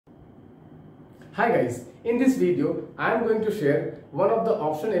Hi guys, in this video I am going to share one of the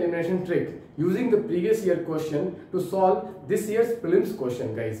option elimination trick using the previous year question to solve this year's prelims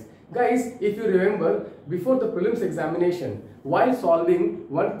question guys. Guys, if you remember, before the prelims examination, while solving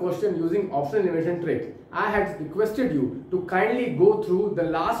one question using option elimination trick, I had requested you to kindly go through the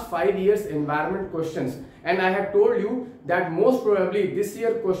last 5 years environment questions, and I had told you that most probably this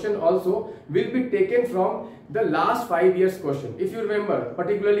year question also will be taken from the last 5 years question. If you remember,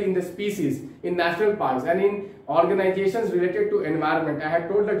 particularly in the species, in national parks and in organizations related to environment, I had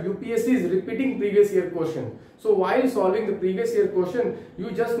told that UPSC is repeating previous year question. So while solving the previous year question,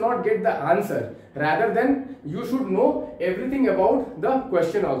 you just not get the answer. Rather than you should know everything about the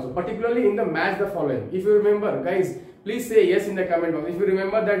question also, particularly in the match the following. If you remember guys, please say yes in the comment box. If you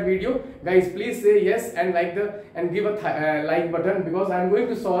remember that video, guys, please say yes and give a like button, because I am going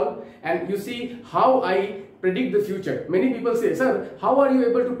to solve and you see how I predict the future. Many people say, sir, how are you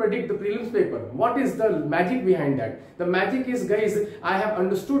able to predict the prelims paper? What is the magic behind that? The magic is, guys, I have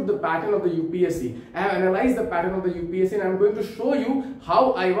understood the pattern of the UPSC. I have analyzed the pattern of the UPSC and I am going to show you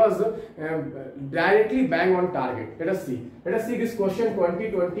how I was directly bang on target. Let us see. Let us see this question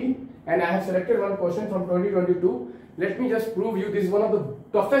 2020, and I have selected one question from 2022. Let me just prove you this is one of the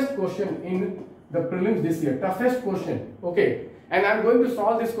toughest question in the prelims this year. Toughest question. Okay. And I am going to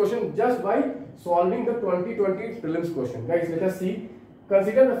solve this question just by solving the 2020 prelims question. Guys, let us see.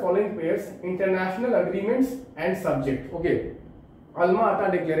 Consider the following pairs: international agreements and subject. Okay.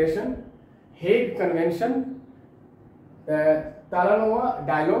 Alma-Ata Declaration, Hague Convention, Talanoa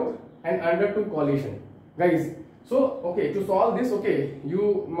Dialogue, and Under 2 Coalition. Guys, so okay, to solve this, okay,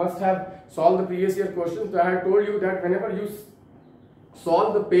 you must have solved the previous year questions. So I have told you that whenever you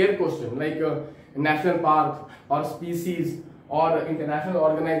solve the pair question like national park or species or international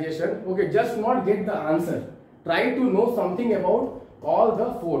organization, okay, just not get the answer. Try to know something about all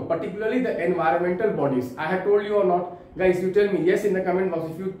the four, particularly the environmental bodies. I have told you or not? Guys, you tell me yes in the comment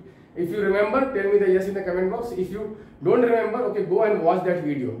box. If you remember, tell me the yes in the comment box. If you don't remember, okay, go and watch that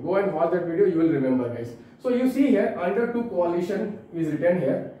video. Go and watch that video, you will remember, guys. So you see here, Under 2 Coalition is written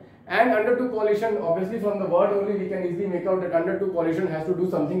here. And Under 2 Coalition, obviously from the word only we can easily make out that Under 2 Coalition has to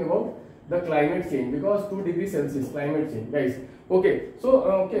do something about the climate change, because 2 degrees Celsius climate change, guys. Okay, so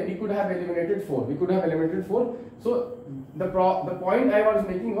okay, we could have eliminated 4. We could have eliminated 4. So the point I was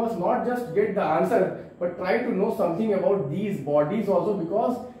making was not just get the answer, but try to know something about these bodies also,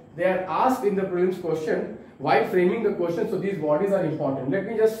 because they are asked in the prelims question while framing the question. So these bodies are important. Let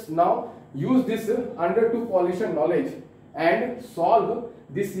me just now use this Under 2 Coalition knowledge and solve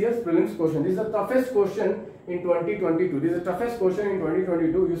this year's prelims question. This is the toughest question in 2022. This is the toughest question in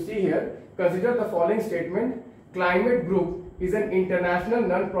 2022. You see here, consider the following statement: Climate Group is an international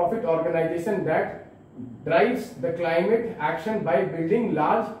non-profit organization that drives the climate action by building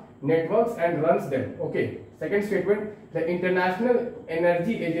large networks and runs them. Okay. Second statement: the International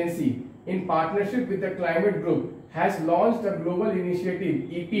Energy Agency, in partnership with the Climate Group, has launched a global initiative,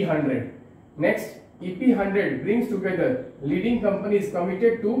 EP100. Next, EP100 brings together leading companies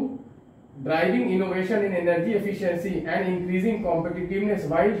committed to driving innovation in energy efficiency and increasing competitiveness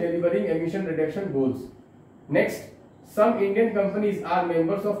while delivering emission reduction goals. Next, some Indian companies are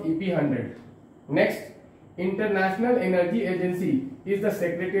members of EP100. Next, International Energy Agency is the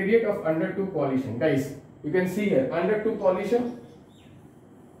secretariat of Under 2 Coalition. Guys, you can see here Under 2 Coalition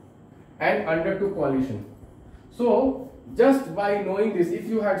and Under 2 Coalition. So just by knowing this, if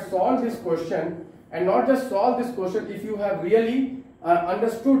you had solved this question, and not just solve this question, if you have really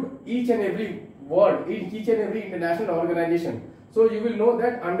understood each and every word, each and every international organization, so you will know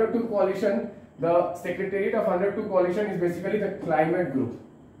that Under 2 Coalition, the secretariat of Under 2 Coalition is basically the climate group.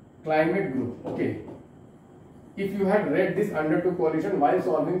 Climate group. Okay. If you had read this Under 2 Coalition while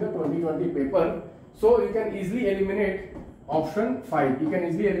solving the 2020 paper, so you can easily eliminate option 5. You can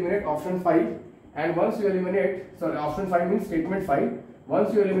easily eliminate option 5, and once you eliminate, sorry, option 5 means statement 5.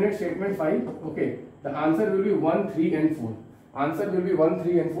 Once you eliminate statement 5, okay, the answer will be 1, 3 and 4. Answer will be 1,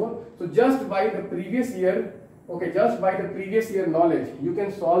 3 and 4. So just by the previous year, okay, just by the previous year knowledge, you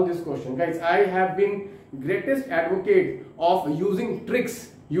can solve this question. Guys, I have been greatest advocate of using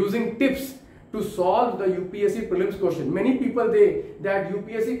tricks, using tips to solve the UPSC prelims question. Many people say that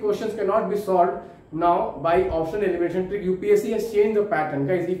UPSC questions cannot be solved now by option elimination trick, UPSC has changed the pattern.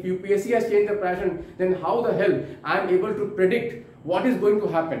 Guys, if UPSC has changed the pattern, then how the hell I am able to predict what is going to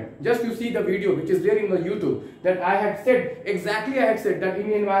happen? Just you see the video which is there in the YouTube, that I had said, exactly I had said that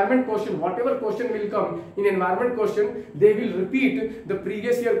in environment question, whatever question will come in environment question, they will repeat the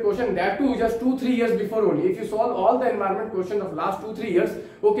previous year question, that too just 2-3 years before only. If you solve all the environment questions of last 2-3 years,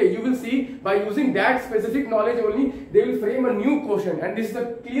 okay, you will see by using that specific knowledge only, they will frame a new question, and this is a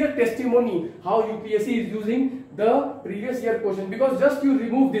clear testimony how UPSC is using the previous year question. Because just you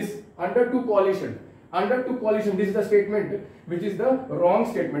remove this under to coalition. Under to coalition, this is the statement which is the wrong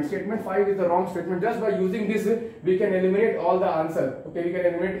statement. Statement 5 is the wrong statement. Just by using this, we can eliminate all the answer. Okay, we can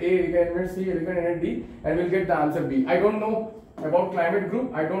eliminate A, we can eliminate C, we can eliminate D, and we'll get the answer B. I don't know about climate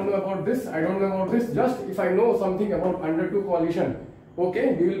group, I don't know about this, I don't know about this. Just if I know something about under to coalition,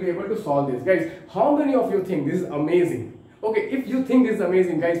 okay, we will be able to solve this. Guys, how many of you think this is amazing? Okay, if you think this is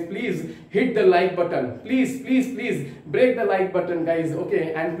amazing, guys, please hit the like button. Please break the like button, guys.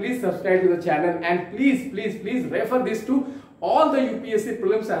 Okay, and please subscribe to the channel, and please refer this to all the UPSC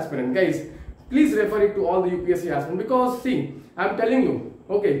prelims aspirant, guys. Please refer it to all the UPSC aspirant, because see, I'm telling you,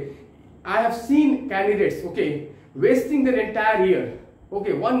 okay, I have seen candidates, okay, wasting their entire year,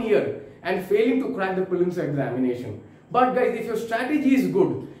 okay, 1 year, and failing to crack the prelims examination. But guys, if your strategy is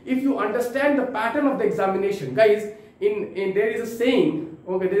good, if you understand the pattern of the examination, guys, there is a saying,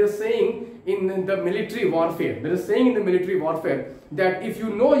 okay, there is a saying in the military warfare. There is a saying in the military warfare that if you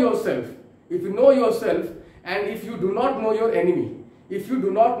know yourself, and if you do not know your enemy,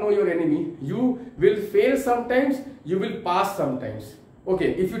 you will fail sometimes, you will pass sometimes.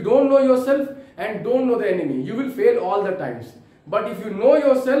 Okay, if you don't know yourself and don't know the enemy, you will fail all the times. But if you know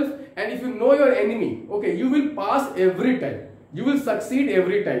yourself and if you know your enemy, okay, you will pass every time. You will succeed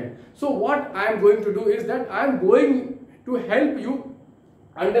every time. So what I am going to do is that I am going to help you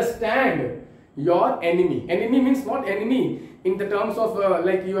understand your enemy. Enemy means not enemy in the terms of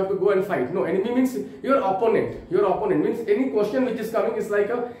like you have to go and fight. No, enemy means your opponent. Your opponent means any question which is coming is like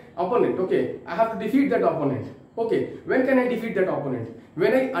a opponent. Okay, I have to defeat that opponent. Okay, when can I defeat that opponent?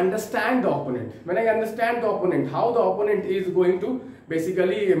 When I understand the opponent. When I understand the opponent, how the opponent is going to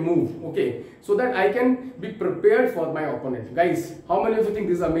basically move. Okay, so that I can be prepared for my opponent. Guys, how many of you think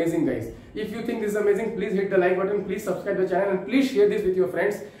this is amazing, guys? If you think this is amazing, please hit the like button, please subscribe to the channel, and please share this with your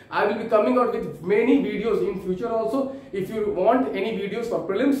friends. I will be coming out with many videos in future also. If you want any videos for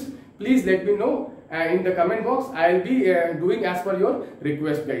prelims, please let me know in the comment box. I will be doing as per your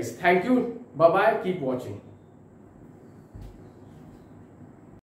request, guys. Thank you. Bye bye. Keep watching.